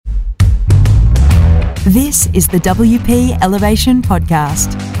This is the WP Elevation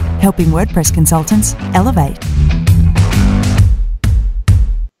Podcast, helping WordPress consultants elevate.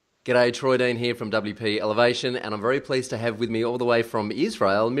 G'day, Troy Dean here from WP Elevation, and I'm very pleased to have with me all the way from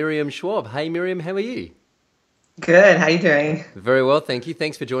Israel, Miriam Schwab. Hey Miriam, how are you? Good. How are you doing? Very well, thank you.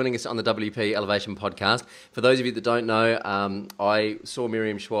 Thanks for joining us on the WP Elevation Podcast. For those of you that don't know, I saw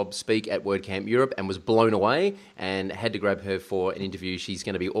Miriam Schwab speak at WordCamp Europe and was blown away and had to grab her for an interview. She's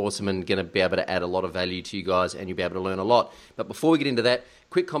going to be awesome and going to be able to add a lot of value to you guys, and you'll be able to learn a lot. But before we get into that,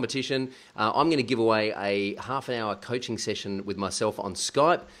 quick competition. I'm going to give away a half-an-hour coaching session with myself on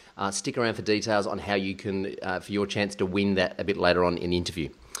Skype. Stick around for details on how you can, for your chance to win that a bit later on in the interview.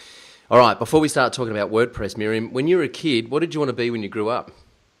 All right, before we start talking about WordPress, Miriam, when you were a kid, what did you want to be when you grew up?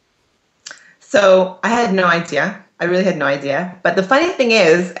 So I had no idea. I really had no idea. But the funny thing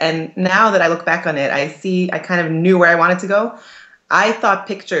is, and now that I look back on it, I kind of knew where I wanted to go. I thought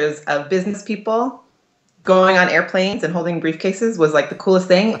pictures of business people going on airplanes and holding briefcases was like the coolest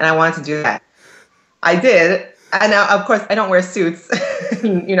thing, and I wanted to do that. I did. And now, of course, I don't wear suits.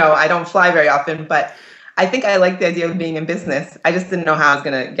 I don't fly very often, but I think I like the idea of being in business. I just didn't know how I was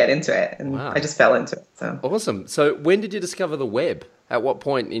going to get into it, and wow. I just fell into it. So awesome. So when did you discover the web? At what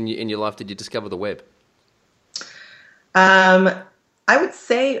point in your life did you discover the web? I would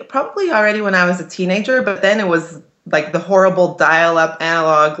say probably already when I was a teenager, but then it was like the horrible dial-up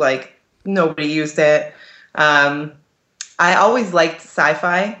analog, like nobody used it. I always liked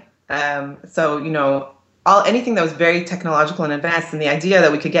sci-fi. Anything that was very technological and advanced, and the idea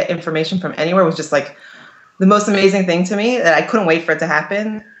that we could get information from anywhere was just like the most amazing thing to me, that I couldn't wait for it to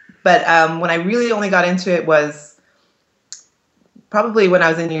happen. But when I really only got into it was probably when I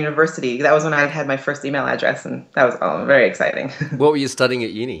was in university. That was when I had my first email address, and that was very exciting. What were you studying at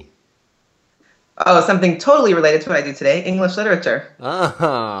uni? Oh, something totally related to what I do today, English literature.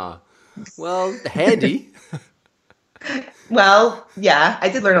 Ah, well, handy. Well, yeah, I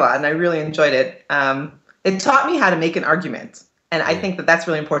did learn a lot, and I really enjoyed it. It taught me how to make an argument. And I think that that's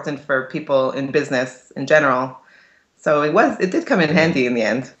really important for people in business in general. So it did come in handy in the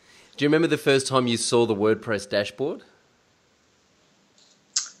end. Do you remember the first time you saw the WordPress dashboard?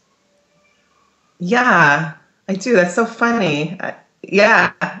 Yeah, I do. That's so funny. I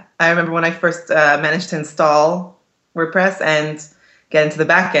remember when I first managed to install WordPress and get into the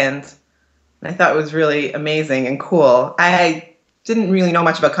back end. I thought it was really amazing and cool. I didn't really know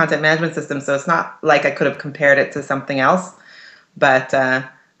much about content management systems, so it's not like I could have compared it to something else. But I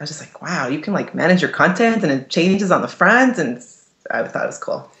was just like, wow, you can like manage your content and it changes on the front, and I thought it was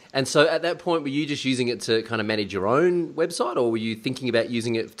cool. And so at that point, were you just using it to kind of manage your own website, or were you thinking about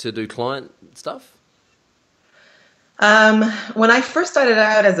using it to do client stuff? When I first started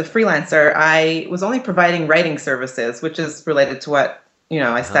out as a freelancer, I was only providing writing services, which is related to what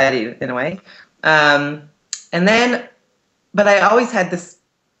I studied in a way. But I always had this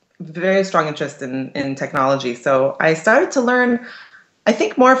very strong interest in technology. So I started to learn, I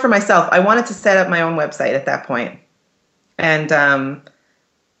think, more for myself. I wanted to set up my own website at that point. And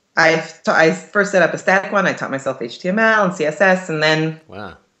I first set up a static one. I taught myself HTML and CSS. And then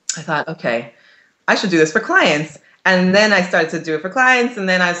I thought, okay, I should do this for clients. And then I started to do it for clients. And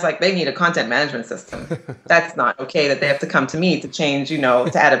then I was like, they need a content management system. That's not okay that they have to come to me to change,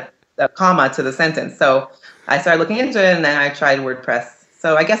 to add a comma to the sentence. So I started looking into it, and then I tried WordPress.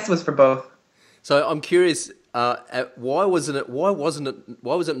 So I guess it was for both. So I'm curious, why was it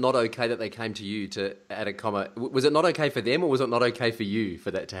not okay that they came to you to add a comma? Was it not okay for them, or was it not okay for you for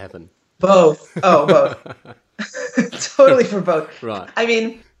that to happen? Both. Oh, both. Totally for both. Right. I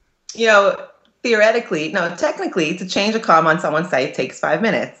mean, technically, to change a comma on someone's site takes 5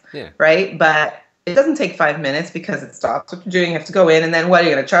 minutes. Yeah. Right? But it doesn't take 5 minutes because it stops what you're doing. You have to go in, and then what, are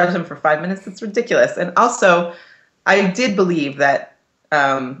you going to charge them for 5 minutes? It's ridiculous. And also, I did believe that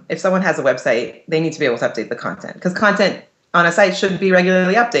if someone has a website, they need to be able to update the content, because content on a site should be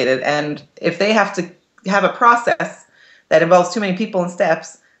regularly updated. And if they have to have a process that involves too many people and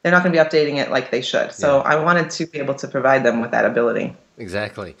steps, they're not going to be updating it like they should. So I wanted to be able to provide them with that ability.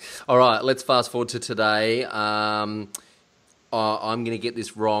 Exactly. All right, let's fast forward to today. I'm going to get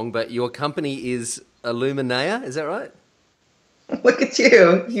this wrong, but your company is Illuminea, is that right? Look at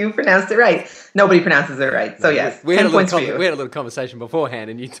you. You pronounced it right. Nobody pronounces it right. So yes, we had 10 points for you. We had a little conversation beforehand,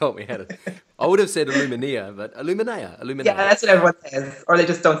 and you taught me how to... I would have said Illuminea, but Illuminea. Yeah, that's what everyone says. Or they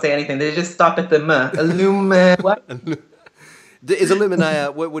just don't say anything. They just stop at the m. What? Is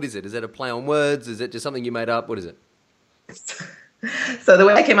Illuminea, what is it? Is that a play on words? Is it just something you made up? What is it? So the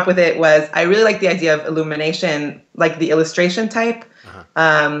way I came up with it was, I really like the idea of illumination, like the illustration type.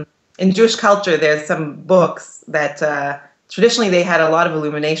 In Jewish culture, there's some books that traditionally they had a lot of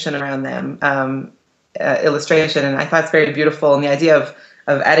illumination around them. illustration, and I thought it's very beautiful, and the idea of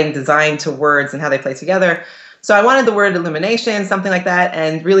adding design to words and how they play together. So I wanted the word illumination, something like that,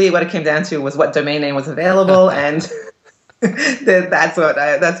 and really what it came down to was what domain name was available, and that's what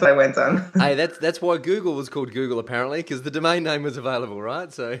I went on. Hey, that's why Google was called Google, apparently, because the domain name was available,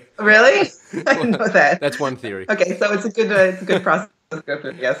 right? So really, I didn't know that. That's one theory. Okay, so it's a good process.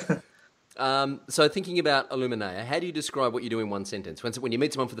 Yes. So thinking about Illuminea, how do you describe what you do in one sentence? When you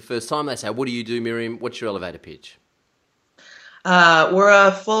meet someone for the first time, they say, "What do you do, Miriam? What's your elevator pitch?" We're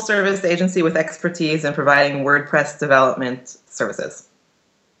a full-service agency with expertise in providing WordPress development services.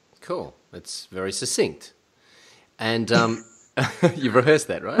 Cool. That's very succinct. And you've rehearsed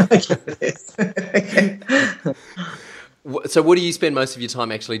that, right? So what do you spend most of your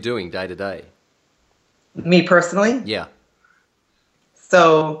time actually doing day to day? Me personally? Yeah.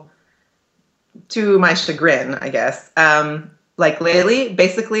 So, to my chagrin, I guess, like lately,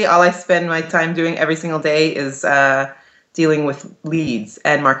 basically all I spend my time doing every single day is dealing with leads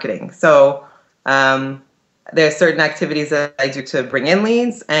and marketing. So there are certain activities that I do to bring in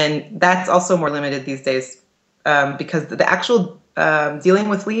leads, and that's also more limited these days because the actual dealing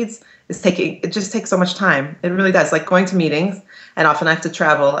with leads it just takes so much time. It really does. Like going to meetings, and often I have to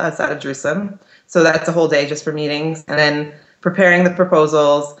travel outside of Jerusalem. So that's a whole day just for meetings, and then preparing the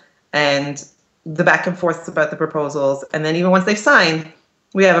proposals and the back and forth about the proposals. And then even once they've signed,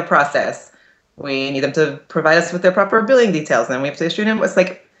 we have a process. We need them to provide us with their proper billing details, and then we have to issue an invoice.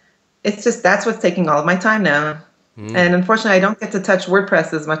 It's just, that's what's taking all of my time now. And unfortunately, I don't get to touch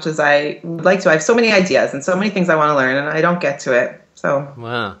WordPress as much as I would like to. I have so many ideas and so many things I want to learn, and I don't get to it. So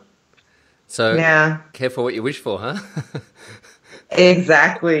wow. So yeah, careful what you wish for, huh?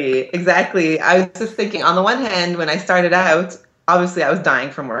 Exactly. I was just thinking, on the one hand, when I started out, obviously I was dying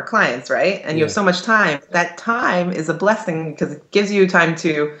for more clients, right? And you have so much time. That time is a blessing because it gives you time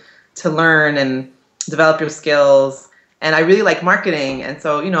to learn and develop your skills. And I really like marketing. And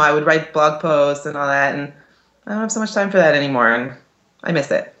so, I would write blog posts and all that. And I don't have so much time for that anymore. And I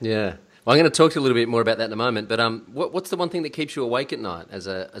miss it. Yeah. Well, I'm going to talk to you a little bit more about that in a moment. But what's the one thing that keeps you awake at night as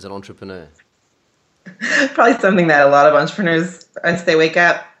an entrepreneur? Probably something that a lot of entrepreneurs stay awake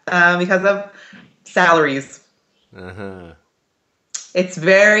at because of salaries. Uh-huh. It's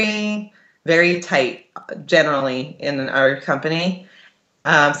very, very tight generally in our company.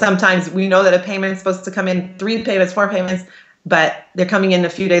 Sometimes we know that a payment is supposed to come in 3 payments, 4 payments, but they're coming in a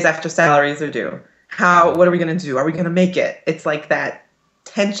few days after salaries are due. What are we going to do? Are we going to make it? It's like that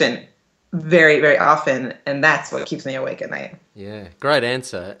tension very, very often, and that's what keeps me awake at night. Yeah, great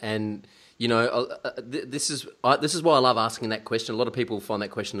answer. And this is why I love asking that question. A lot of people find that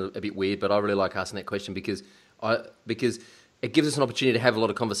question a bit weird, but I really like asking that question because it gives us an opportunity to have a lot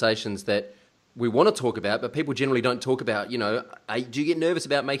of conversations that we want to talk about, but people generally don't talk about. Do you get nervous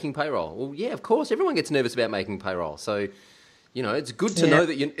about making payroll? Well, yeah, of course, everyone gets nervous about making payroll. So, it's good to know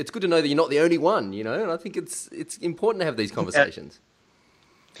that you're not the only one. And I think it's important to have these conversations. Yeah.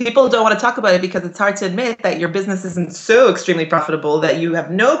 People don't want to talk about it because it's hard to admit that your business isn't so extremely profitable that you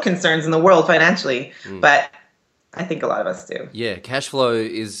have no concerns in the world financially. But I think a lot of us do. Yeah, cash flow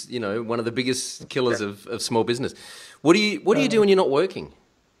is, one of the biggest killers of small business. What do you do when you're not working?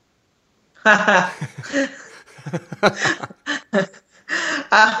 I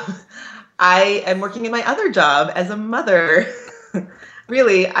am working in my other job as a mother.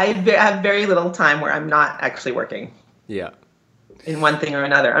 Really, I have very little time where I'm not actually working. Yeah. In one thing or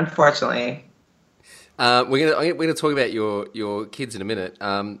another, unfortunately. We're gonna talk about your kids in a minute.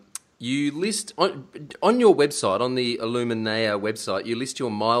 You list on your website, on the Illuminea website, you list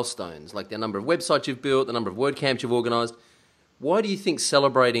your milestones, like the number of websites you've built, the number of WordCamps you've organised. Why do you think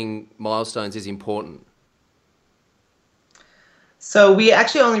celebrating milestones is important? So we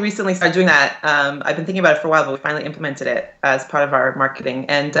actually only recently started doing that. I've been thinking about it for a while, but we finally implemented it as part of our marketing.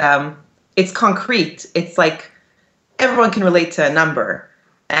 And it's concrete. It's like everyone can relate to a number.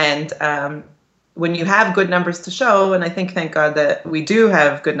 And when you have good numbers to show, and I think, thank God, that we do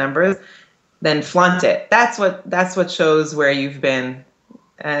have good numbers, then flaunt it. That's what shows where you've been.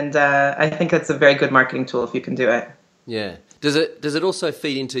 And I think that's a very good marketing tool if you can do it. Yeah. Does it also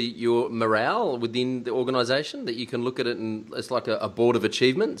feed into your morale within the organisation, that you can look at it and it's like a board of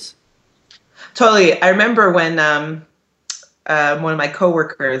achievements? Totally. I remember when one of my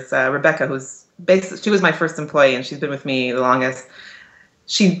coworkers, Rebecca, she was my first employee and she's been with me the longest.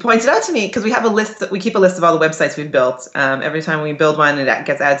 She pointed out to me, because we keep a list of all the websites we've built. Every time we build one, it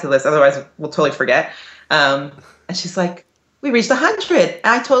gets added to the list. Otherwise, we'll totally forget. And she's like, we reached 100. And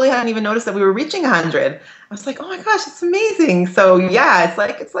I totally hadn't even noticed that we were reaching 100. I was like, oh my gosh, it's amazing. So yeah,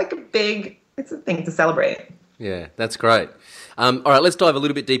 it's a thing to celebrate. Yeah, that's great. All right, let's dive a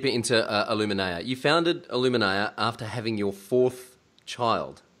little bit deeper into Illuminea. You founded Illuminea after having your fourth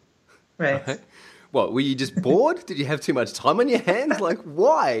child. Right. What, were you just bored? Did you have too much time on your hands? Like,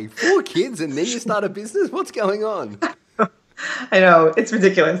 why? 4 kids and then you start a business? What's going on? I know, it's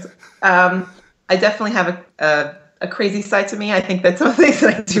ridiculous. I definitely have a crazy side to me. I think that some of the things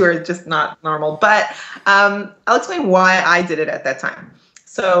that I do are just not normal. But I'll explain why I did it at that time.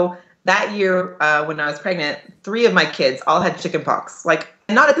 So that year when I was pregnant, 3 of my kids all had chickenpox. Like,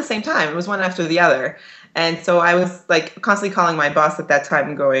 not at the same time. It was one after the other. And so I was like constantly calling my boss at that time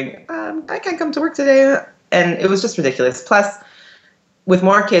and going, I can't come to work today. And it was just ridiculous. Plus, with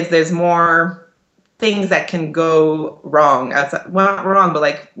more kids, there's more things that can go wrong outside. Well, not wrong, but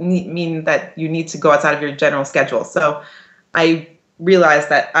like mean that you need to go outside of your general schedule. So I realized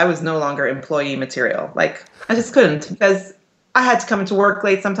that I was no longer employee material. Like, I just couldn't, because I had to come into work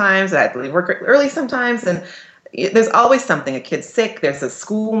late sometimes. I had to leave work early sometimes. And there's always something. A kid's sick. There's a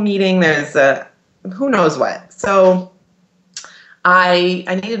school meeting. There's a who knows what. So I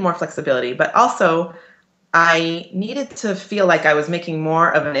needed more flexibility, but also I needed to feel like I was making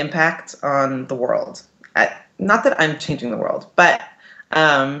more of an impact on the world. Not that I'm changing the world, but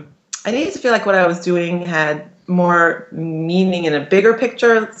I needed to feel like what I was doing had more meaning in a bigger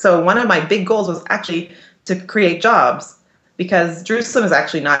picture. So one of my big goals was actually to create jobs, because Jerusalem is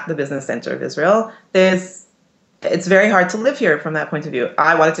actually not the business center of Israel. It's very hard to live here from that point of view.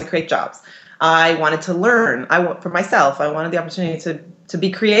 I wanted to create jobs. I wanted to learn. For myself, I wanted the opportunity to be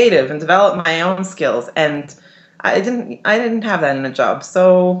creative and develop my own skills, and I didn't have that in a job,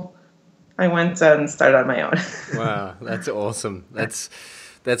 so I went and started on my own. Wow, that's awesome. That's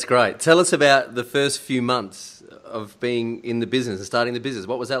great. Tell us about the first few months of being in the business and starting the business.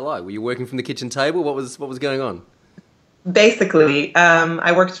 What was that like? Were you working from the kitchen table? What was going on? Basically,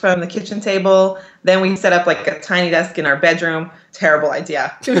 I worked from the kitchen table. Then we set up like a tiny desk in our bedroom. Terrible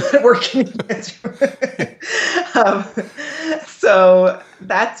idea. Do not work in your bedroom. So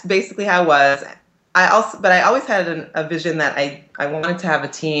that's basically how it was. But I always had a vision that I wanted to have a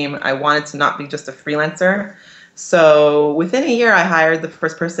team. I wanted to not be just a freelancer. So within a year, I hired the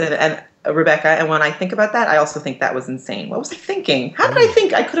first person, and Rebecca. And when I think about that, I also think that was insane. What was I thinking? How did I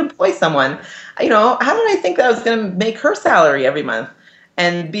think I could employ someone? How did I think that I was going to make her salary every month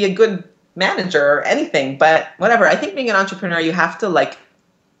and be a good manager or anything? But whatever. I think being an entrepreneur, you have to like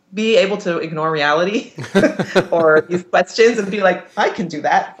be able to ignore reality or these questions and be like, I can do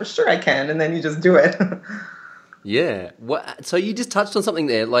that. For sure I can. And then you just do it. Yeah. So you just touched on something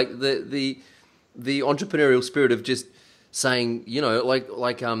there, like the entrepreneurial spirit of just saying,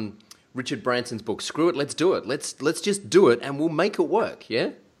 like Richard Branson's book, screw it, let's do it. Let's just do it and we'll make it work,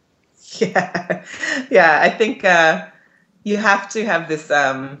 yeah? Yeah. Yeah, I think you have to have this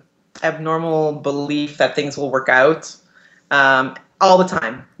abnormal belief that things will work out all the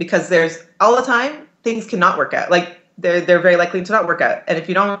time, because all the time things cannot work out. Like they're very likely to not work out. And if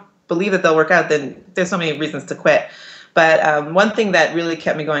you don't believe that they'll work out, then there's so many reasons to quit. But one thing that really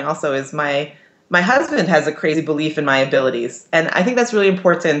kept me going also is my husband has a crazy belief in my abilities. And I think that's really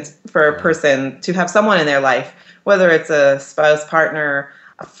important for a person to have someone in their life, whether it's a spouse, partner,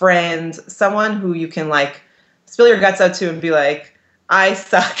 a friend, someone who you can like spill your guts out to and be like, I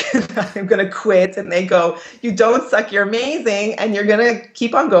suck and I'm going to quit. And they go, you don't suck, you're amazing. And you're going to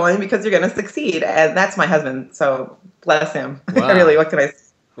keep on going because you're going to succeed. And that's my husband. So bless him. Wow. Really, what can I say?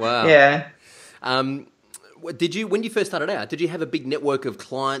 Wow. Yeah. When you first started out, did you have a big network of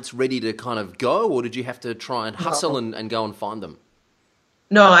clients ready to kind of go, or did you have to try and hustle and go and find them?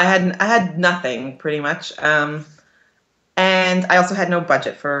 No, I had nothing pretty much. And I also had no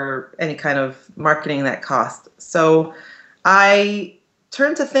budget for any kind of marketing that cost. So I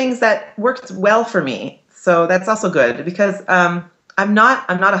turned to things that worked well for me. So that's also good, because I'm not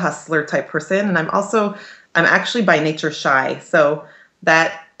a hustler type person, and I'm actually by nature shy. So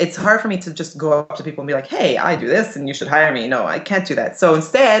that it's hard for me to just go up to people and be like, hey, I do this and you should hire me. No, I can't do that. So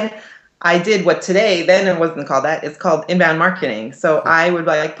instead, I did what today, then it wasn't called that, it's called inbound marketing. So I would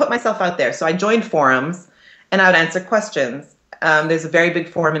like put myself out there. So I joined forums and I would answer questions. There's a very big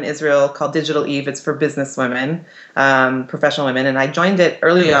forum in Israel called Digital Eve. It's for business women, professional women. And I joined it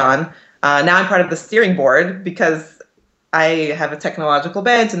early on. Now I'm part of the steering board because I have a technological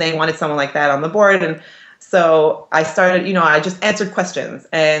bent and they wanted someone like that on the board. And so I started, I just answered questions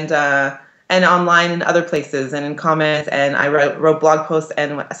and online in other places and in comments, and I wrote blog posts.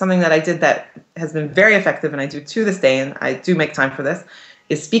 And something that I did that has been very effective, and I do to this day, and I do make time for this,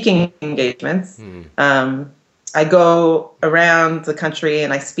 is speaking engagements. I go around the country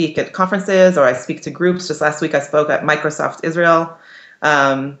and I speak at conferences or I speak to groups. Just last week I spoke at Microsoft Israel.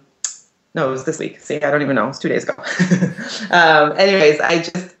 No, it was this week. See, I don't even know. It was 2 days ago. Anyways,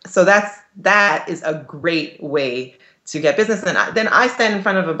 that is a great way to get business. And then I stand in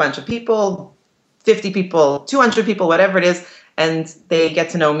front of a bunch of people, 50 people, 200 people, whatever it is, and they get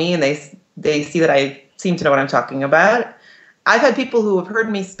to know me, and they see that I seem to know what I'm talking about. I've had people who have heard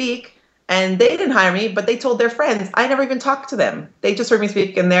me speak, and they didn't hire me, but they told their friends. I never even talked to them. They just heard me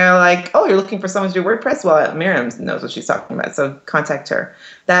speak, and they're like, "Oh, you're looking for someone to do WordPress? Well, Miriam knows what she's talking about, so contact her."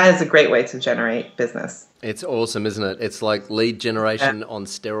 That is a great way to generate business. It's awesome, isn't it? It's like lead generation on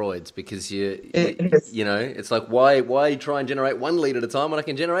steroids, because you know, it's like, why try and generate one lead at a time when I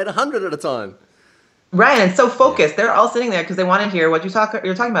can generate 100 at a time? Right, and so focused. They're all sitting there because they want to hear what you're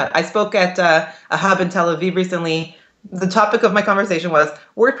talking about. I spoke at a hub in Tel Aviv recently. The topic of my conversation was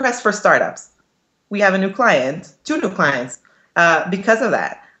WordPress for startups. We have a new client, 2 new clients, because of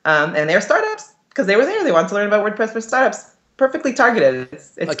that. And they're startups because they were there. They want to learn about WordPress for startups. Perfectly targeted.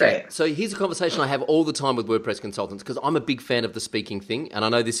 It's okay, great. So here's a conversation I have all the time with WordPress consultants, because I'm a big fan of the speaking thing. And I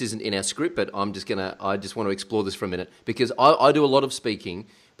know this isn't in our script, but I just want to explore this for a minute, because I do a lot of speaking.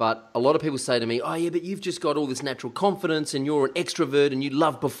 But a lot of people say to me, "Oh yeah, but you've just got all this natural confidence, and you're an extrovert, and you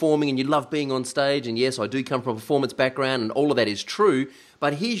love performing, and you love being on stage." And yes, I do come from a performance background, and all of that is true.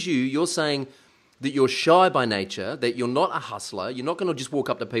 But here's you're saying that you're shy by nature, that you're not a hustler. You're not going to just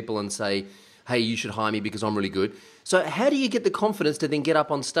walk up to people and say, "Hey, you should hire me because I'm really good." So how do you get the confidence to then get up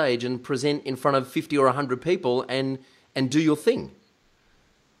on stage and present in front of 50 or 100 people and do your thing?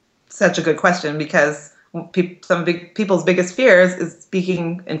 Such a good question, because some people's biggest fears is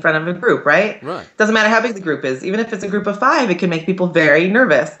speaking in front of a group, right? Right. Doesn't matter how big the group is. Even if it's a group of 5, it can make people very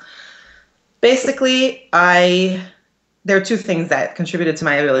nervous. Basically, there are 2 things that contributed to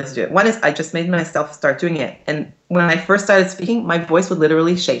my ability to do it. One is I just made myself start doing it. And when I first started speaking, my voice would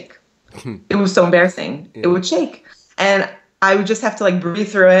literally shake. It was so embarrassing. Yeah. It would shake. And I would just have to breathe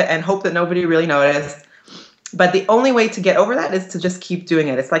through it and hope that nobody really noticed. But the only way to get over that is to just keep doing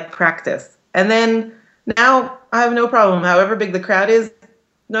it. It's like practice. And then now I have no problem. However big the crowd is,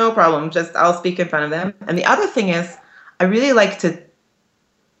 no problem. Just I'll speak in front of them. And the other thing is, I really like to,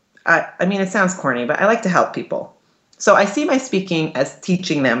 I mean, it sounds corny, but I like to help people. So I see my speaking as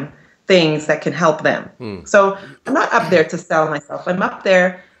teaching them things that can help them. So I'm not up there to sell myself. I'm up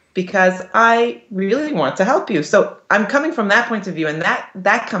there because I really want to help you. So I'm coming from that point of view, and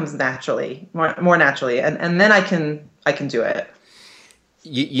that comes naturally, more naturally. And then I can do it.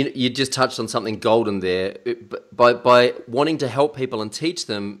 You just touched on something golden there. By wanting to help people and teach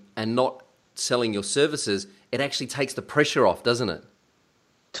them and not selling your services, it actually takes the pressure off, doesn't it?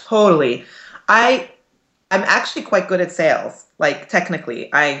 Totally. I'm actually quite good at sales. Technically,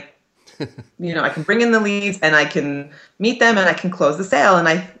 I can bring in the leads and I can meet them and I can close the sale. And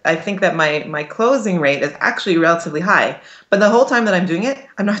I think that my closing rate is actually relatively high. But the whole time that I'm doing it,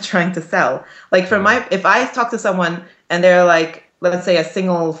 I'm not trying to sell. If I talk to someone and they're like, let's say a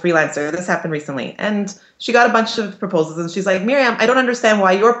single freelancer, this happened recently, and she got a bunch of proposals, and she's like, "Miriam, I don't understand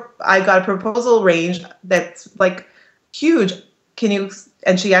why I got a proposal range that's huge. Can you?"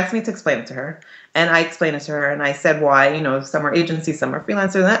 And she asked me to explain it to her, and I explained it to her, and I said why, some are agencies, some are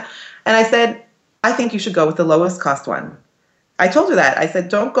freelancers, and I said, "I think you should go with the lowest cost one." I told her that. I said,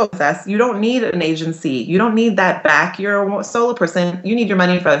 "Don't go with us. You don't need an agency. You don't need that back. You're a solo person. You need your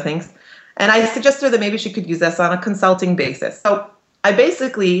money for other things." And I suggested that maybe she could use us on a consulting basis. So I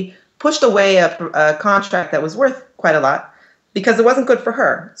basically pushed away a contract that was worth quite a lot because it wasn't good for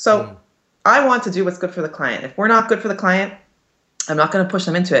her. So I want to do what's good for the client. If we're not good for the client, I'm not going to push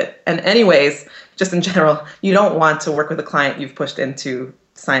them into it. And anyways, just in general, you don't want to work with a client you've pushed into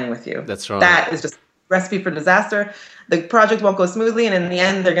signing with you. That's right. That is just a recipe for disaster. The project won't go smoothly, and in the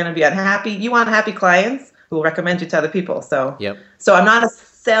end, they're going to be unhappy. You want happy clients who will recommend you to other people. So I'm not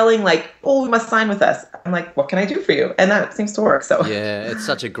selling we must sign with us. I'm like, what can I do for you? And that seems to work. So yeah, it's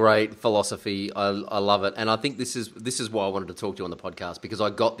such a great philosophy. I love it. And I think this is why I wanted to talk to you on the podcast, because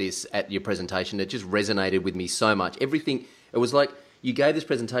I got this at your presentation. It just resonated with me so much. Everything, it was like you gave this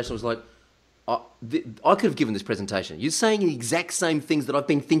presentation. It was like, I could have given this presentation. You're saying the exact same things that I've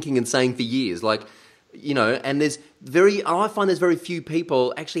been thinking and saying for years. And I find there's very few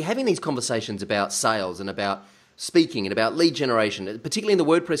people actually having these conversations about sales and about speaking and about lead generation, particularly in the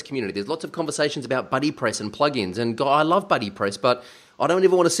WordPress community. There's lots of conversations about BuddyPress and plugins, and I love BuddyPress, but I don't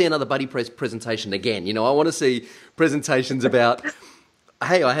ever want to see another BuddyPress presentation again. I want to see presentations about,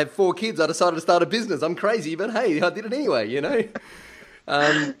 hey, I have 4 kids, I decided to start a business, I'm crazy, but hey, I did it anyway,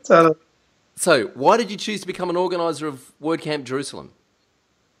 So why did you choose to become an organizer of WordCamp Jerusalem?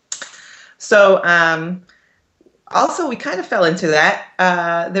 So also, we kind of fell into that.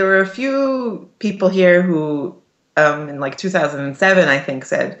 There were a few people here who in like 2007, I think,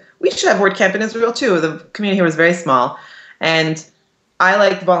 said, we should have WordCamp in Israel too. The community here was very small. And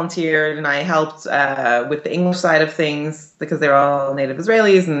I volunteered and I helped with the English side of things because they're all native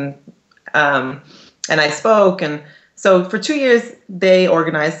Israelis, and I spoke. And so for 2 years, they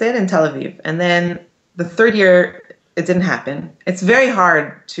organized it in Tel Aviv. And then the third year, it didn't happen. It's very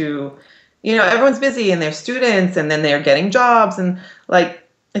hard to, everyone's busy and they're students and then they're getting jobs. And like,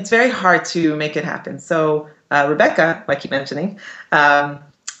 it's very hard to make it happen. So Rebecca, who I keep mentioning,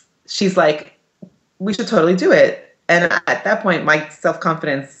 she's like, we should totally do it. And at that point, my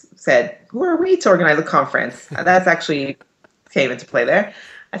self-confidence said, who are we to organize a conference? That's actually came into play there.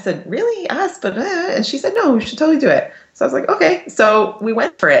 I said, really? Us? But and she said, no, we should totally do it. So I was like, okay. So we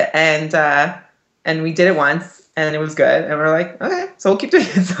went for it, and we did it once, and it was good. And we're like, okay, so we'll keep doing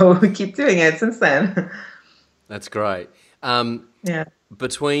it. So we keep doing it since then. That's great. Yeah.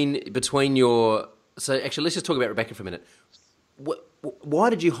 Between your... So actually, let's just talk about Rebecca for a minute. Why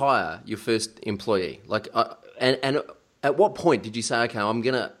did you hire your first employee? Like, and at what point did you say, okay, I'm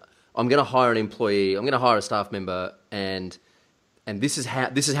gonna hire an employee, I'm gonna hire a staff member, and this is how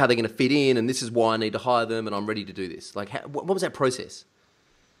they're gonna fit in, and this is why I need to hire them, and I'm ready to do this. Like, what was that process?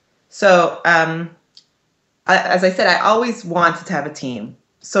 So, as I said, I always wanted to have a team.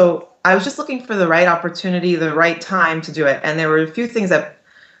 So I was just looking for the right opportunity, the right time to do it, and there were a few things that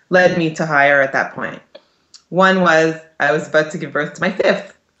led me to hire at that point. One was I was about to give birth to my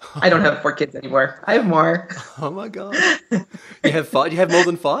fifth. I don't have 4 kids anymore. I have more. Oh my God. You have 5? You have more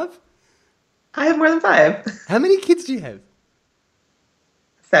than 5? I have more than 5. How many kids do you have?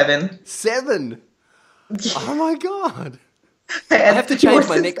 7. 7? Oh my God. I have to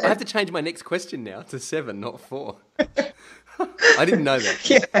change my next question now to 7, not 4. I didn't know that.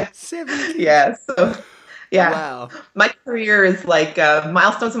 Yeah. 7 kids. Yeah. So, yeah. Wow. My career is like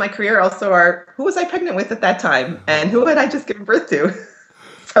milestones in my career also are who was I pregnant with at that time and who had I just given birth to?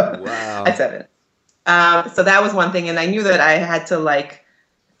 So wow. At 7. So that was one thing. And I knew that I had to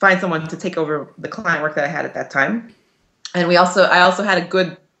find someone to take over the client work that I had at that time. And I also had a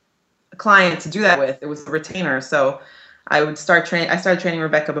good client to do that with. It was a retainer. So I started training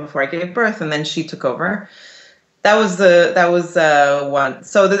Rebecca before I gave birth, and then she took over. That was one.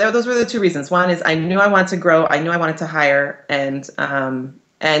 So those were the 2 reasons. One is I knew I wanted to grow. I knew I wanted to hire, and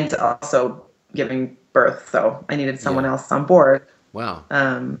also giving birth. So I needed someone else on board. Wow.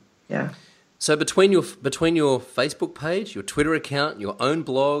 Yeah. So between your Facebook page, your Twitter account, your own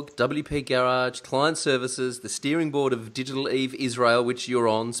blog, WP Garage, client services, the steering board of Digital Eve Israel, which you're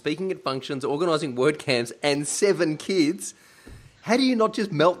on, speaking at functions, organising WordCamps, and 7 kids, how do you not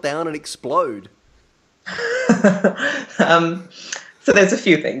just melt down and explode? So there's a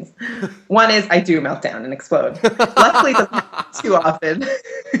few things. One is I do melt down and explode. Luckily, it doesn't happen too often.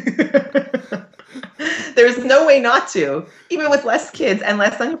 There's no way not to, even with less kids and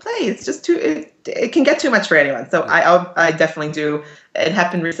less on your plate. It's just it can get too much for anyone. So I definitely do. It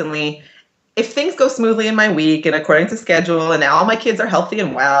happened recently. If things go smoothly in my week and according to schedule and all my kids are healthy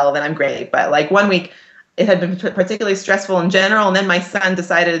and well, then I'm great. But like one week, it had been particularly stressful in general. And then my son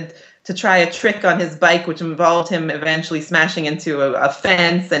decided to try a trick on his bike, which involved him eventually smashing into a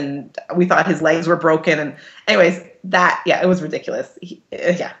fence. And we thought his legs were broken. And anyways, it was ridiculous.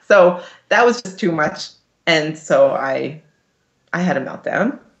 So that was just too much. And so I had a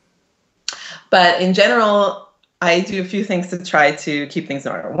meltdown. But in general, I do a few things to try to keep things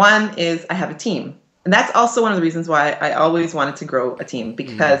in order. One is I have a team. And that's also one of the reasons why I always wanted to grow a team,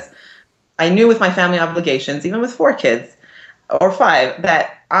 because I knew with my family obligations, even with 4 kids or 5,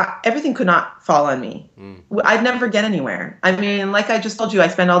 that everything could not fall on me. I'd never get anywhere. I mean, like I just told you, I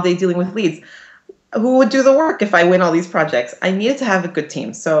spend all day dealing with leads. Who would do the work if I win all these projects? I needed to have a good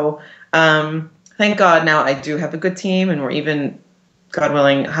team. So thank God now I do have a good team, and we're even, God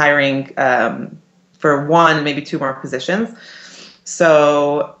willing, hiring for 1, maybe 2 more positions.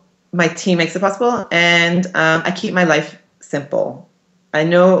 So my team makes it possible, and I keep my life simple. I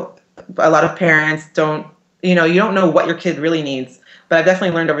know a lot of parents don't, you don't know what your kid really needs, but I've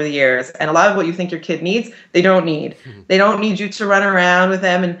definitely learned over the years. And a lot of what you think your kid needs, they don't need. They don't need you to run around with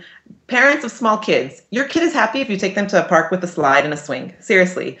them. And parents of small kids, your kid is happy if you take them to a park with a slide and a swing.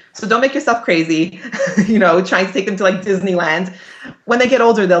 Seriously. So don't make yourself crazy, trying to take them to like Disneyland. When they get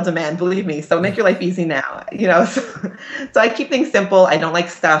older, they'll demand, believe me. So make your life easy now, So I keep things simple. I don't like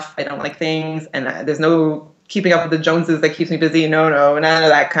stuff. I don't like things. And there's no keeping up with the Joneses that keeps me busy. No, none of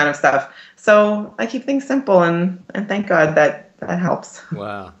that kind of stuff. So I keep things simple, and thank God that helps.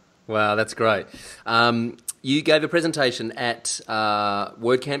 Wow, that's great. You gave a presentation at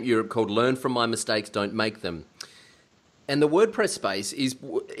WordCamp Europe called Learn From My Mistakes, Don't Make Them. And the WordPress space is,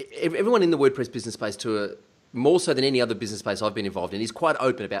 everyone in the WordPress business space to more so than any other business space I've been involved in, is quite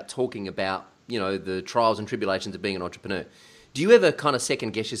open about talking about, the trials and tribulations of being an entrepreneur. Do you ever kind of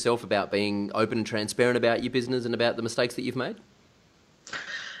second guess yourself about being open and transparent about your business and about the mistakes that you've made?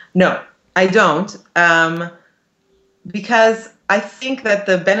 No, I don't. Because I think that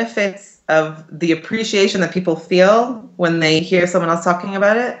the benefits of the appreciation that people feel when they hear someone else talking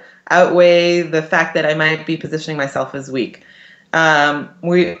about it outweigh the fact that I might be positioning myself as weak.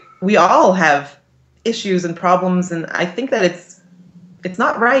 We all have issues and problems, and I think that it's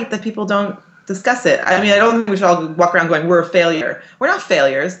not right that people don't discuss it. I mean, I don't think we should all walk around going, we're a failure. We're not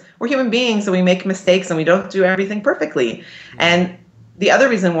failures. We're human beings, and we make mistakes, and we don't do everything perfectly. And the other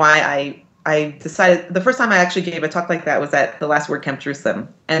reason why I decided, the first time I actually gave a talk like that was at the last WordCamp Jerusalem,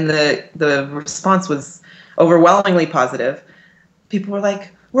 and the response was overwhelmingly positive. People were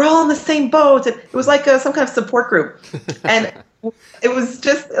like, we're all in the same boat. It was like some kind of support group. And it was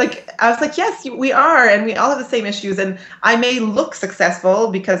just like, I was like, yes, we are, and we all have the same issues. And I may look successful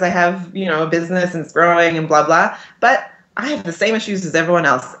because I have, a business and it's growing and blah, blah, but I have the same issues as everyone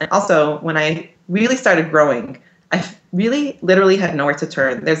else. And also, when I really started growing, I really literally had nowhere to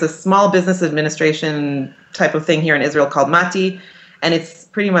turn. There's a small business administration type of thing here in Israel called Mati, and it's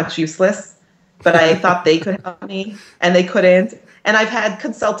pretty much useless. But I thought they could help me, and they couldn't. And I've had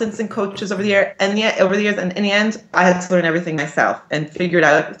consultants and coaches over the years, and in the end, I had to learn everything myself and figure it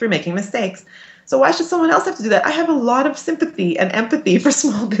out through making mistakes. So why should someone else have to do that? I have a lot of sympathy and empathy for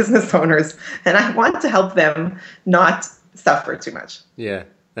small business owners, and I want to help them not suffer too much. Yeah,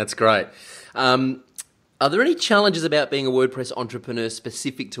 that's great. Are there any challenges about being a WordPress entrepreneur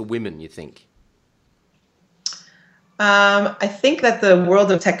specific to women, you think? I think that the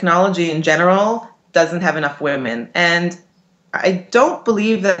world of technology in general doesn't have enough women. And I don't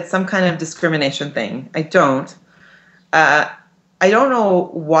believe that it's some kind of discrimination thing. I don't. I don't know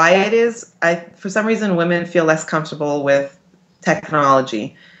why it is. For some reason, women feel less comfortable with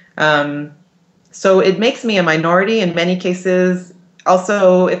technology. So it makes me a minority in many cases.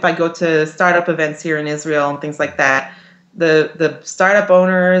 Also, if I go to startup events here in Israel and things like that, the startup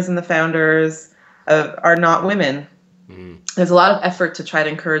owners and the founders are not women. Mm. There's a lot of effort to try to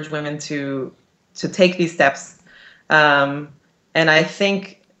encourage women to take these steps. And I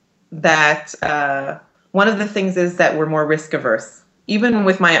think that one of the things is that we're more risk averse. Even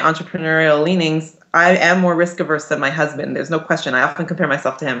with my entrepreneurial leanings, I am more risk averse than my husband. There's no question. I often compare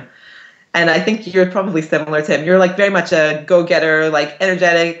myself to him. And I think you're probably similar to him. You're like very much a go-getter, like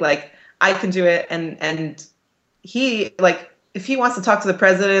energetic, like I can do it. And he, like, if he wants to talk to the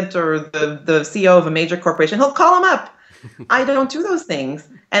president or the CEO of a major corporation, he'll call him up. I don't do those things.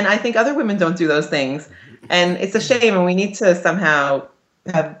 And I think other women don't do those things. And it's a shame, and we need to somehow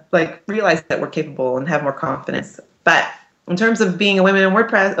realize that we're capable and have more confidence. But in terms of being a woman in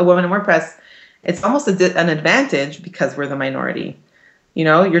WordPress, it's almost an advantage because we're the minority.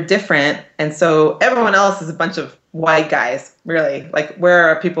 You're different, and so everyone else is a bunch of white guys, really. Like, where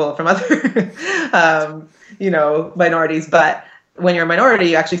are people from other, minorities? But when you're a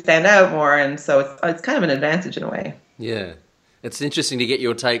minority, you actually stand out more, and so it's kind of an advantage in a way. Yeah. It's interesting to get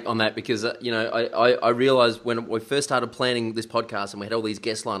your take on that because, I realized when we first started planning this podcast and we had all these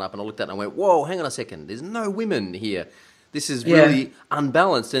guests lined up and I looked at it and I went, whoa, hang on a second. There's no women here. This is really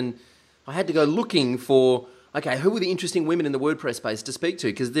unbalanced. And I had to go looking for, okay, who are the interesting women in the WordPress space to speak to?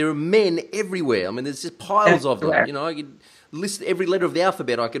 Because there are men everywhere. I mean, there's just piles of them. I could list every letter of the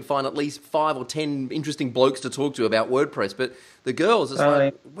alphabet. I could find at least 5 or 10 interesting blokes to talk to about WordPress. But the girls, it's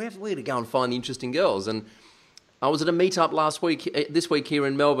like, where to go and find the interesting girls? And I was at a meetup this week here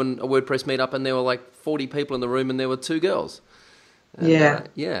in Melbourne, a WordPress meetup, and there were like 40 people in the room and there were 2 girls. And,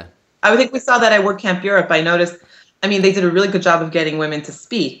 yeah. I think we saw that at WordCamp Europe. I noticed, they did a really good job of getting women to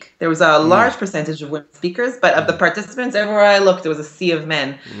speak. There was a large percentage of women speakers, but of the participants, everywhere I looked, there was a sea of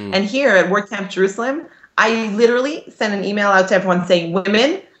men. And here at WordCamp Jerusalem, I literally sent an email out to everyone saying,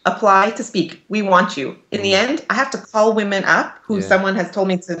 women, apply to speak. We want you. In the end, I have to call women up who someone has told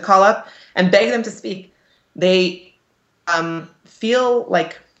me to call up and beg them to speak. They feel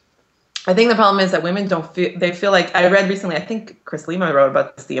like, I think the problem is that women they feel like, I read recently, I think Chris Lima wrote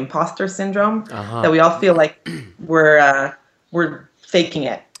about this, the imposter syndrome, that we all feel like we're faking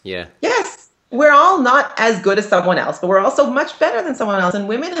it. Yeah. Yes, we're all not as good as someone else, but we're also much better than someone else. And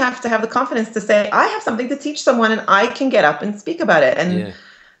women have to have the confidence to say, I have something to teach someone and I can get up and speak about it. And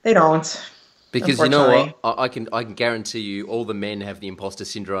they don't. Because you know what, I can guarantee you all the men have the imposter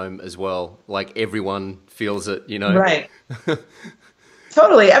syndrome as well. Like everyone feels it, Right.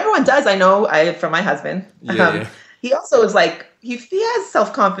 Totally. Everyone does. I know from my husband. Yeah. He also is like, he has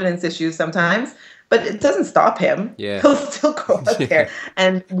self-confidence issues sometimes, but it doesn't stop him. Yeah. He'll still go out there.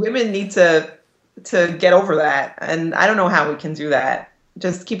 And women need to to get over that. And I don't know how we can do that.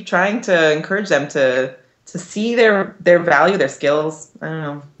 Just keep trying to encourage them to see their value, their skills. I don't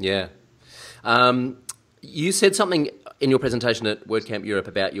know. Yeah. You said something in your presentation at WordCamp Europe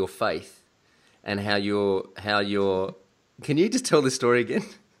about your faith and how you're. Can you just tell this story again?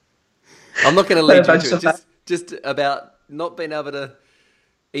 I'm not going to lead you into it. Just about not being able to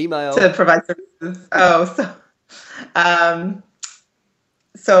email to provide services.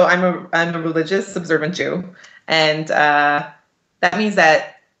 So I'm a religious, observant Jew, and that means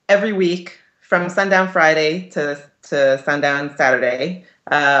that every week from sundown Friday to sundown Saturday,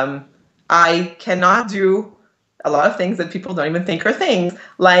 I cannot do a lot of things that people don't even think are things,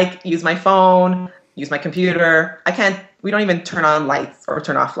 like use my phone, use my computer. We don't even turn on lights or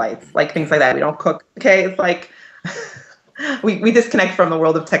turn off lights, like things like that. We don't cook. Okay, it's like we disconnect from the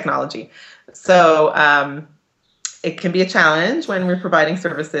world of technology. So it can be a challenge when we're providing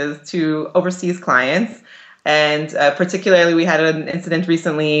services to overseas clients. And particularly, we had an incident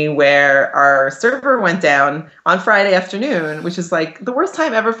recently where our server went down on Friday afternoon, which is like the worst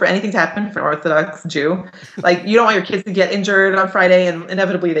time ever for anything to happen for an Orthodox Jew. Like, you don't want your kids to get injured on Friday, and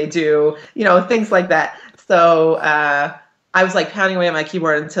inevitably they do, things like that. So I was like pounding away on my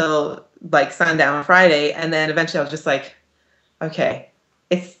keyboard until like sundown on Friday. And then eventually I was just like, okay,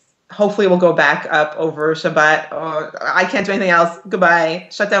 hopefully we'll go back up over Shabbat. I can't do anything else. Goodbye.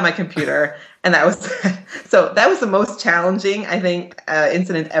 Shut down my computer. And that was the most challenging, I think,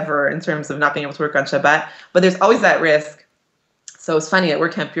 incident ever in terms of not being able to work on Shabbat. But there's always that risk. So it's funny, at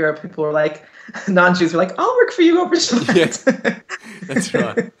WordCamp Europe, people were like, non-Jews were like, I'll work for you over Shabbat. Yeah, that's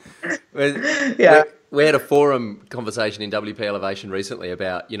right. Yeah. We had a forum conversation in WP Elevation recently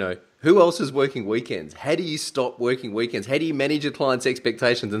about, who else is working weekends? How do you stop working weekends? How do you manage your clients'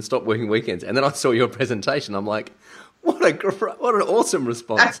 expectations and stop working weekends? And then I saw your presentation. I'm like, what an awesome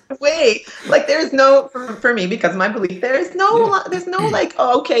response. Wait, like there's no, for me, because my belief, there's no like,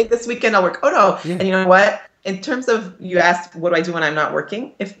 oh, okay, this weekend I'll work. Oh no. Yeah. And you know what? In terms of, you asked, what do I do when I'm not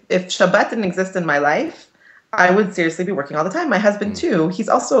working? If Shabbat didn't exist in my life, I would seriously be working all the time. My husband too. He's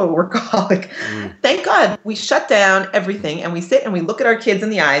also a workaholic. Thank God we shut down everything and we sit and we look at our kids in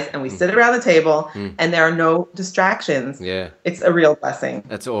the eyes and we sit around the table and there are no distractions. Yeah. It's a real blessing.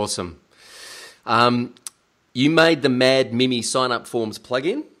 That's awesome. You made the Mad Mimi sign-up forms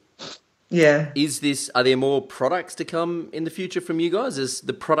plugin. Yeah. Are there more products to come in the future from you guys? Is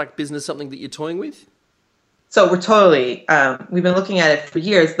the product business something that you're toying with? So we're totally, we've been looking at it for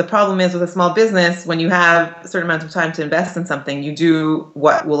years. The problem is with a small business, when you have a certain amount of time to invest in something, you do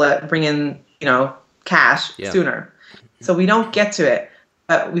what will bring in, cash sooner. So we don't get to it.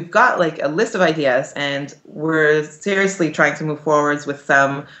 But we've got like a list of ideas and we're seriously trying to move forwards with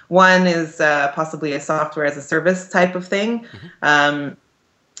some. One is possibly a software as a service type of thing. And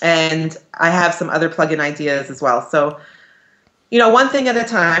I have some other plugin ideas as well. So, one thing at a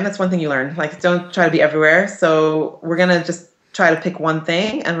time, that's one thing you learn. Like, don't try to be everywhere. So we're going to just try to pick one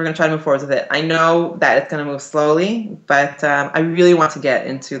thing and we're going to try to move forward with it. I know that it's going to move slowly, but I really want to get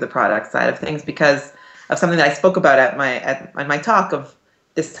into the product side of things because of something that I spoke about at my talk of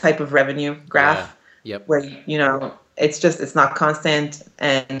this type of revenue graph where, it's not constant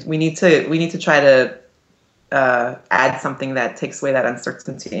and we need to try to add something that takes away that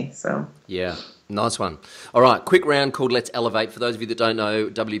uncertainty. So yeah. Nice one. All right, quick round called Let's Elevate. For those of you that don't know,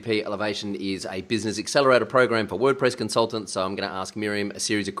 WP Elevation is a business accelerator program for WordPress consultants. So I'm going to ask Miriam a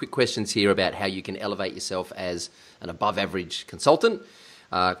series of quick questions here about how you can elevate yourself as an above-average consultant.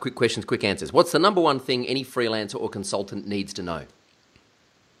 Quick questions, quick answers. What's the number one thing any freelancer or consultant needs to know?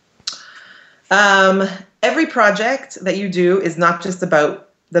 Every project that you do is not just about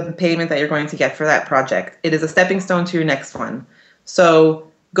the payment that you're going to get for that project. It is a stepping stone to your next one. So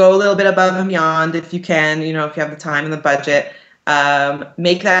go a little bit above and beyond if you can, if you have the time and the budget.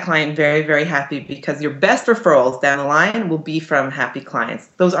 Make that client very, very happy because your best referrals down the line will be from happy clients.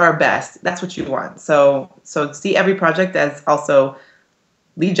 Those are best. That's what you want. So see every project as also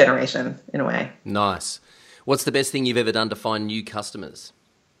lead generation in a way. Nice. What's the best thing you've ever done to find new customers?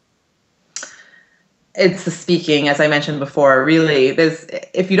 It's the speaking, as I mentioned before. Really,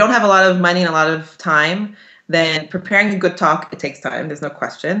 if you don't have a lot of money and a lot of time, then preparing a good talk, it takes time, there's no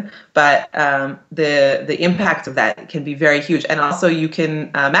question. But the impact of that can be very huge. And also you can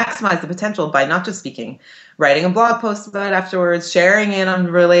maximize the potential by not just speaking, writing a blog post about it afterwards, sharing it on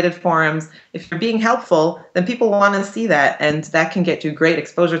related forums. If you're being helpful, then people want to see that. And that can get you great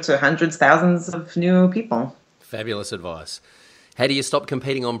exposure to hundreds, thousands of new people. Fabulous advice. How do you stop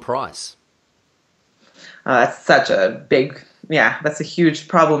competing on price? That's such a that's a huge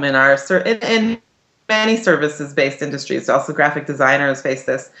problem in many services-based industries. Also graphic designers face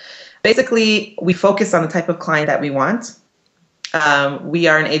this. Basically, we focus on the type of client that we want. We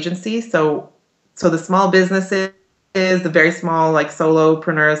are an agency, so the small businesses, the very small like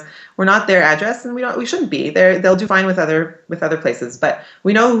solopreneurs, we're not their address, and we shouldn't be. They'll do fine with other places, but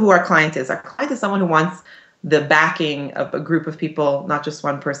we know who our client is. Our client is someone who wants the backing of a group of people, not just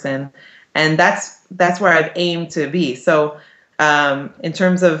one person, and that's where I've aimed to be. So in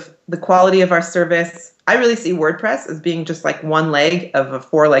terms of the quality of our service, I really see WordPress as being just like one leg of a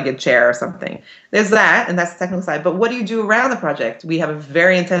four-legged chair or something. There's that, and that's the technical side. But what do you do around the project? We have a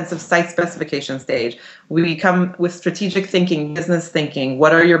very intensive site specification stage. We come with strategic thinking, business thinking.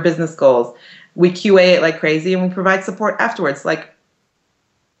 What are your business goals? We QA it like crazy, and we provide support afterwards. Like,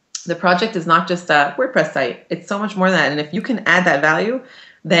 the project is not just a WordPress site. It's so much more than that. And if you can add that value,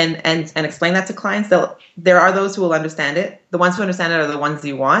 then and explain that to clients, there are those who will understand it. The ones who understand it are the ones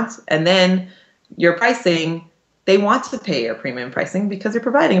you want. And then your pricing, they want to pay your premium pricing because you're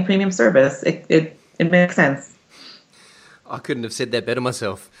providing a premium service. It makes sense. I couldn't have said that better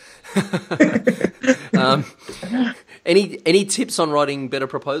myself. Any tips on writing better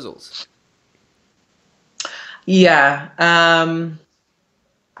proposals? Yeah.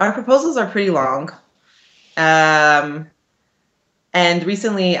 Our proposals are pretty long. And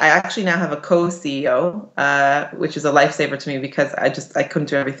recently, I actually now have a co-CEO, which is a lifesaver to me because I couldn't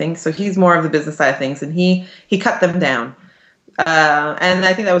do everything. So he's more of the business side of things, and he cut them down. And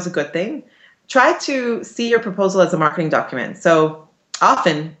I think that was a good thing. Try to see your proposal as a marketing document. So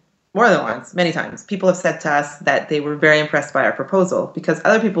often, more than once, many times, people have said to us that they were very impressed by our proposal because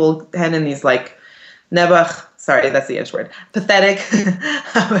other people hand in these like Nebuch, sorry, that's the H word, pathetic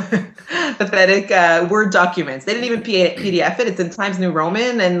Word documents. They didn't even PDF it. It's in Times New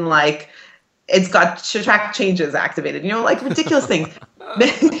Roman, and like it's got track changes activated, like ridiculous things.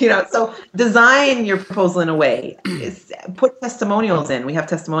 So design your proposal in a way. Put testimonials in. We have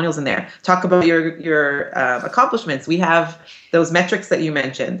testimonials in there. Talk about your accomplishments. We have those metrics that you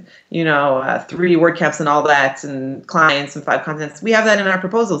mentioned, 3 WordCamps and all that, and clients and 5 continents. We have that in our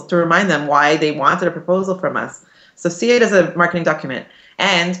proposals to remind them why they wanted a proposal from us. So see it as a marketing document.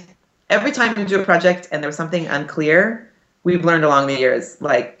 And every time you do a project and there was something unclear, we've learned along the years,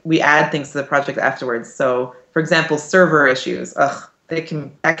 like we add things to the project afterwards. So for example, server issues, that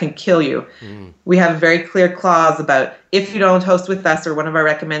can kill you. We have a very clear clause about if you don't host with us or one of our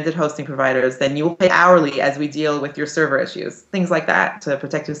recommended hosting providers, then you will pay hourly as we deal with your server issues. Things like that to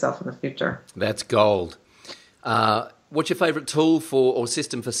protect yourself in the future. That's gold. What's your favorite tool or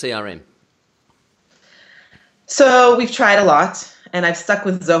system for CRM? So we've tried a lot, and I've stuck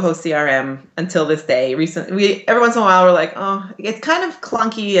with Zoho CRM until this day. Recently, every once in a while, we're like, it's kind of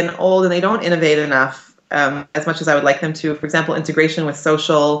clunky and old, and they don't innovate enough. As much as I would like them to. For example, integration with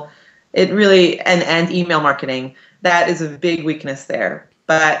social, it really, and email marketing, that is a big weakness there.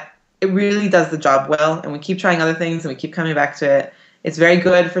 But it really does the job well, and we keep trying other things, and we keep coming back to it. It's very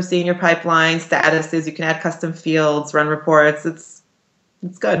good for seeing your pipeline, statuses. You can add custom fields, run reports. It's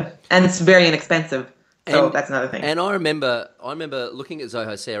good, and it's very inexpensive. So that's another thing. And I remember looking at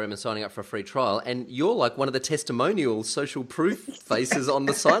Zoho CRM and signing up for a free trial, and you're like one of the testimonial social proof faces on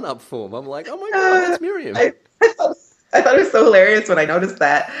the sign-up form. I'm like, oh my God, that's Miriam. I thought it was so hilarious when I noticed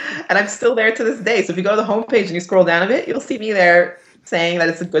that, and I'm still there to this day. So if you go to the homepage and you scroll down a bit, you'll see me there saying that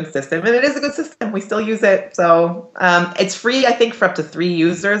it's a good system, and it is a good system. We still use it. So it's free, I think, for up to 3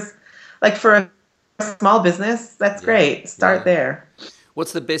 users. Like for a small business, that's great. Start there.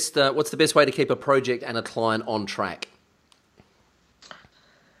 What's the best way to keep a project and a client on track?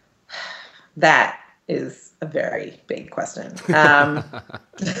 That is a very big question.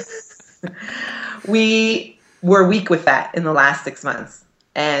 We were weak with that in the last 6 months,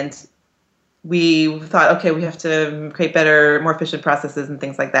 and we thought, okay, we have to create better, more efficient processes and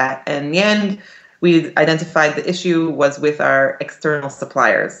things like that. And in the end, we identified the issue was with our external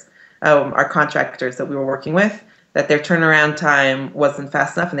suppliers, our contractors that we were working with, that their turnaround time wasn't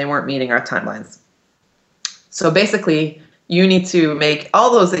fast enough and they weren't meeting our timelines. So basically, you need to make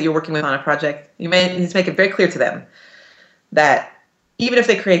all those that you're working with on a project, you need to make it very clear to them that even if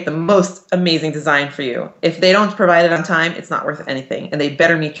they create the most amazing design for you, if they don't provide it on time, it's not worth anything, and they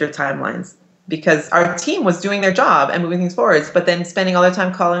better meet your timelines. Because our team was doing their job and moving things forwards, but then spending all their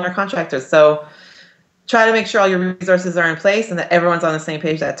time calling our contractors. So try to make sure all your resources are in place and that everyone's on the same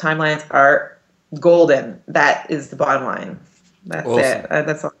page, that timelines are golden. That is the bottom line. That's awesome. It.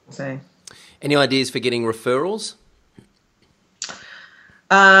 That's all I'm saying. Any ideas for getting referrals?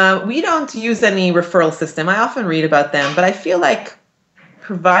 We don't use any referral system. I often read about them, but I feel like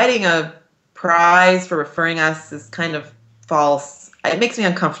providing a prize for referring us is kind of false. It makes me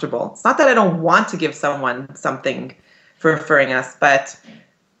uncomfortable. It's not that I don't want to give someone something for referring us, but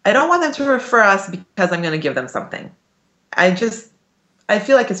I don't want them to refer us because I'm going to give them something. I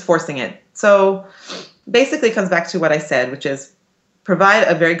feel like it's forcing it. So basically it comes back to what I said, which is provide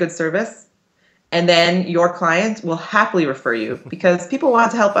a very good service, and then your client will happily refer you because people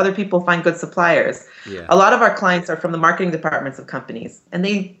want to help other people find good suppliers. Yeah. A lot of our clients are from the marketing departments of companies, and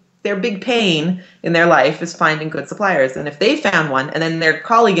their big pain in their life is finding good suppliers. And if they found one, and then their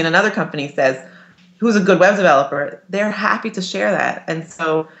colleague in another company says, who's a good web developer, they're happy to share that. And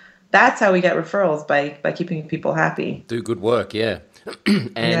so that's how we get referrals, by keeping people happy. Do good work, yeah.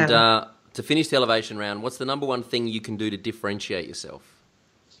 And to finish the elevation round, what's the number one thing you can do to differentiate yourself?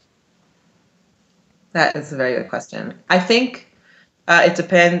 That is a very good question. I think it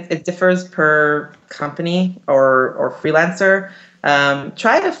depends. It differs per company or freelancer.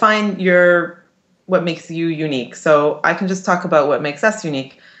 Try to find what makes you unique. So I can just talk about what makes us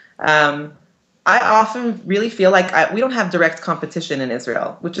unique. I often really feel like we don't have direct competition in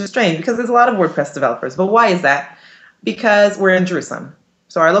Israel, which is strange because there's a lot of WordPress developers. But why is that? Because we're in Jerusalem.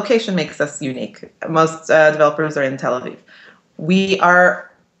 So our location makes us unique. Most developers are in Tel Aviv. We are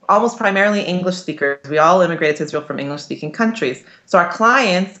almost primarily English speakers. We all immigrated to Israel from English-speaking countries. So our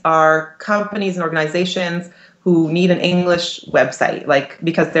clients are companies and organizations who need an English website,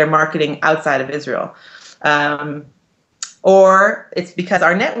 because they're marketing outside of Israel. Or it's because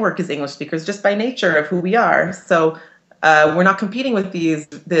our network is English speakers just by nature of who we are. So we're not competing with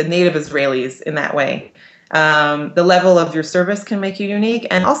the native Israelis in that way. The level of your service can make you unique.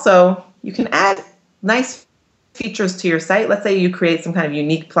 And also, you can add nice features to your site. Let's say you create some kind of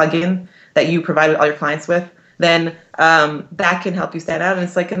unique plugin that you provide all your clients with. Then that can help you stand out. And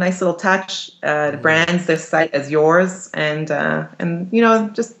it's like a nice little touch. It brands this site as yours. And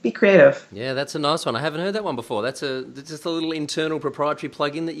just be creative. Yeah, that's a nice one. I haven't heard that one before. That's just a little internal proprietary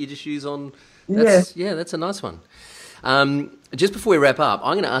plugin that you just use on. That's a nice one. Just before we wrap up,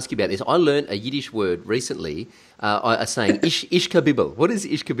 I'm going to ask you about this. I learned a Yiddish word recently, a saying, ishkabibble. What is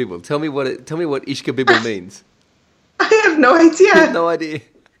ishkabibble? Tell me what ishkabibble means. I have no idea. You have no idea?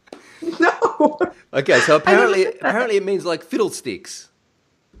 No. Okay, so apparently it means like fiddlesticks.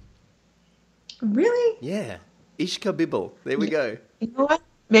 Really? Yeah. Ishkabibble. There we go. You know what?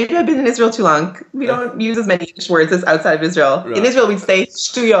 Maybe I've been in Israel too long. We don't use as many Yiddish words as outside of Israel. Right. In Israel, we say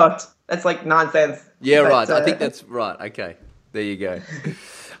shtuyot. That's like nonsense. Yeah, right. I think that's right. Okay. There you go.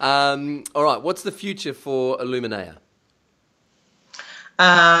 All right. What's the future for Illuminea?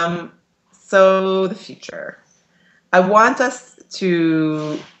 So the future. I want us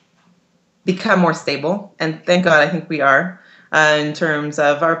to become more stable. And thank God, I think we are in terms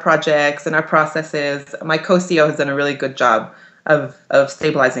of our projects and our processes. My co-CEO has done a really good job of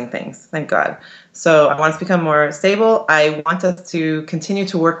stabilizing things. Thank God. So I want us to become more stable. I want us to continue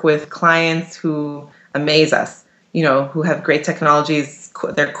to work with clients who amaze us, who have great technologies.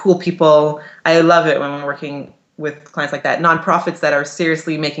 They're cool people. I love it when we're working with clients like that. Nonprofits that are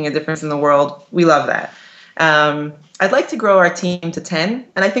seriously making a difference in the world. We love that. I'd like to grow our team to 10,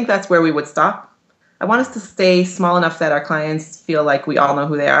 and I think that's where we would stop. I want us to stay small enough that our clients feel like we all know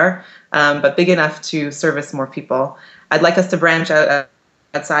who they are, but big enough to service more people. I'd like us to branch out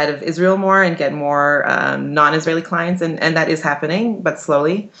outside of Israel more and get more non-Israeli clients, and that is happening, but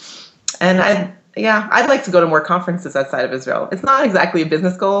slowly. And I'd like to go to more conferences outside of Israel. It's not exactly a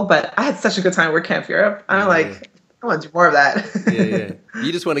business goal, but I had such a good time at WordCamp Europe. I want to do more of that. Yeah.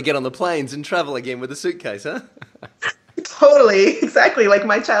 You just want to get on the planes and travel again with a suitcase, huh? Totally, exactly, like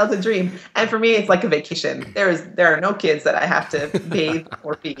my childhood dream. And for me, it's like a vacation. There are no kids that I have to bathe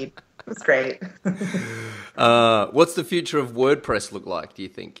or feed. It's great. What's the future of WordPress look like, do you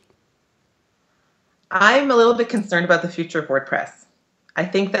think? I'm a little bit concerned about the future of WordPress. I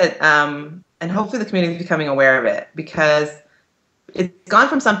think that, and hopefully the community is becoming aware of it, because it's gone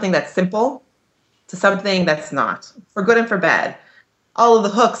from something that's simple to something that's not, for good and for bad. All of the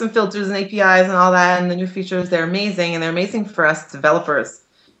hooks and filters and APIs and all that and the new features, they're amazing, and they're amazing for us developers.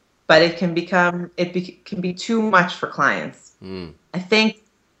 But it can be too much for clients. I think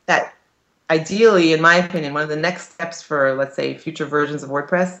that ideally, in my opinion, one of the next steps for, let's say, future versions of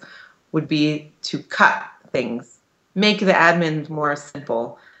WordPress would be to cut things, make the admin more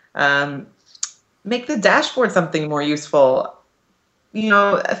simple, make the dashboard something more useful.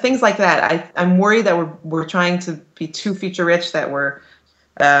 Things like that. I'm worried that we're trying to be too feature rich, that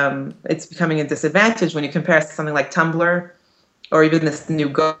it's becoming a disadvantage when you compare us to something like Tumblr or even this new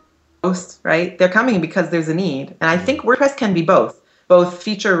Ghost, right? They're coming because there's a need. And I think WordPress can be both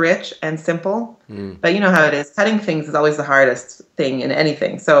feature rich and simple. But you know how it is. Cutting things is always the hardest thing in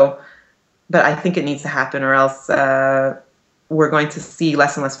anything. But I think it needs to happen, or else we're going to see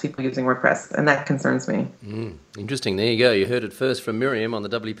less and less people using WordPress, and that concerns me. Interesting. There you go. You heard it first from Miriam on the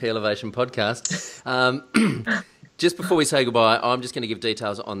WP Elevation podcast. Just before we say goodbye, I'm just going to give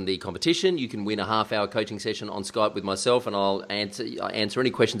details on the competition. You can win a half-hour coaching session on Skype with myself, and I'll answer any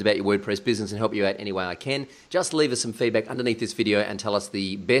questions about your WordPress business and help you out any way I can. Just leave us some feedback underneath this video and tell us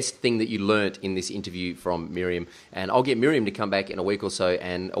the best thing that you learnt in this interview from Miriam. And I'll get Miriam to come back in a week or so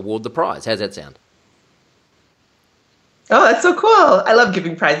and award the prize. How's that sound? Oh, that's so cool. I love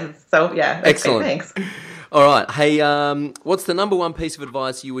giving prizes. So, yeah. Excellent. Great. Thanks. All right. Hey, what's the number one piece of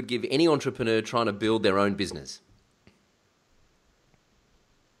advice you would give any entrepreneur trying to build their own business?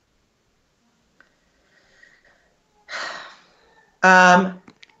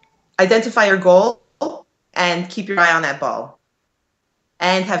 Identify your goal and keep your eye on that ball,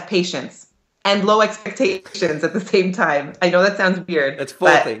 and have patience and low expectations at the same time. I know that sounds weird. That's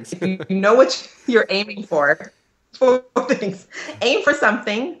four things. If you know what you're aiming for, 4 things. Aim for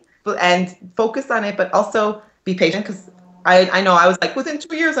something and focus on it, but also be patient, because I know I was like, within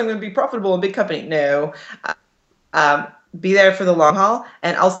 2 years I'm going to be profitable in a big company. No. Be there for the long haul,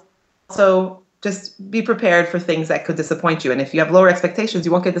 and also just be prepared for things that could disappoint you. And if you have lower expectations,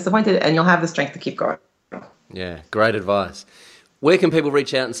 you won't get disappointed, and you'll have the strength to keep going. Yeah, great advice. Where can people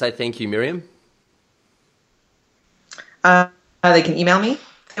reach out and say thank you, Miriam? They can email me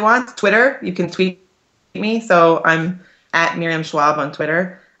if they want. Twitter, you can tweet me. So I'm at Miriam Schwab on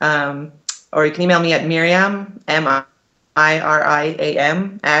Twitter. Or you can email me at Miriam, Miriam,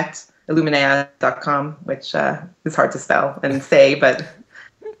 at illuminea.com, which is hard to spell and say, but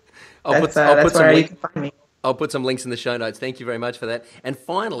that's where you can find me. I'll put some links in the show notes. Thank you very much for that. And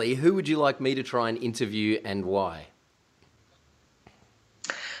finally, who would you like me to try and interview, and why?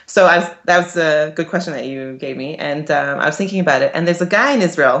 So that was a good question that you gave me, and I was thinking about it. And there's a guy in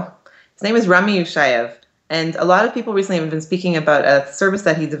Israel. His name is Rami Yushayev, and a lot of people recently have been speaking about a service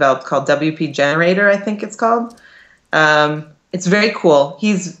that he developed called WP Generator, I think it's called. It's very cool.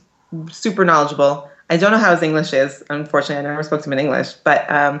 He's super knowledgeable. I don't know how his English is. Unfortunately, I never spoke to him in English,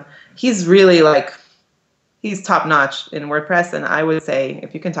 but he's really he's top notch in WordPress, and I would say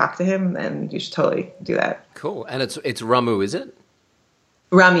if you can talk to him, then you should totally do that. Cool. And it's Ramu, is it?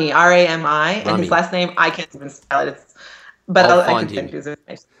 Rami, R-A-M-I, and his last name I can't even spell it. I can send you his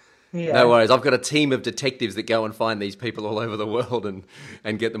information. Yeah. No worries. I've got a team of detectives that go and find these people all over the world and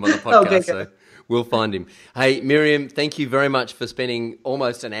get them on the podcast. Okay, so we'll find him. Hey, Miriam, thank you very much for spending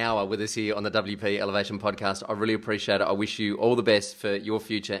almost an hour with us here on the WP Elevation podcast. I really appreciate it. I wish you all the best for your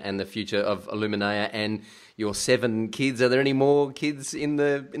future and the future of Illuminea and your 7 kids. Are there any more kids in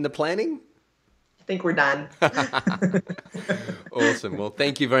the planning? I think we're done. Awesome. Well,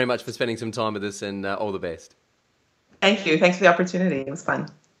 thank you very much for spending some time with us, and all the best. Thank you. Thanks for the opportunity. It was fun.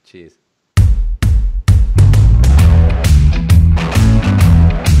 Cheers.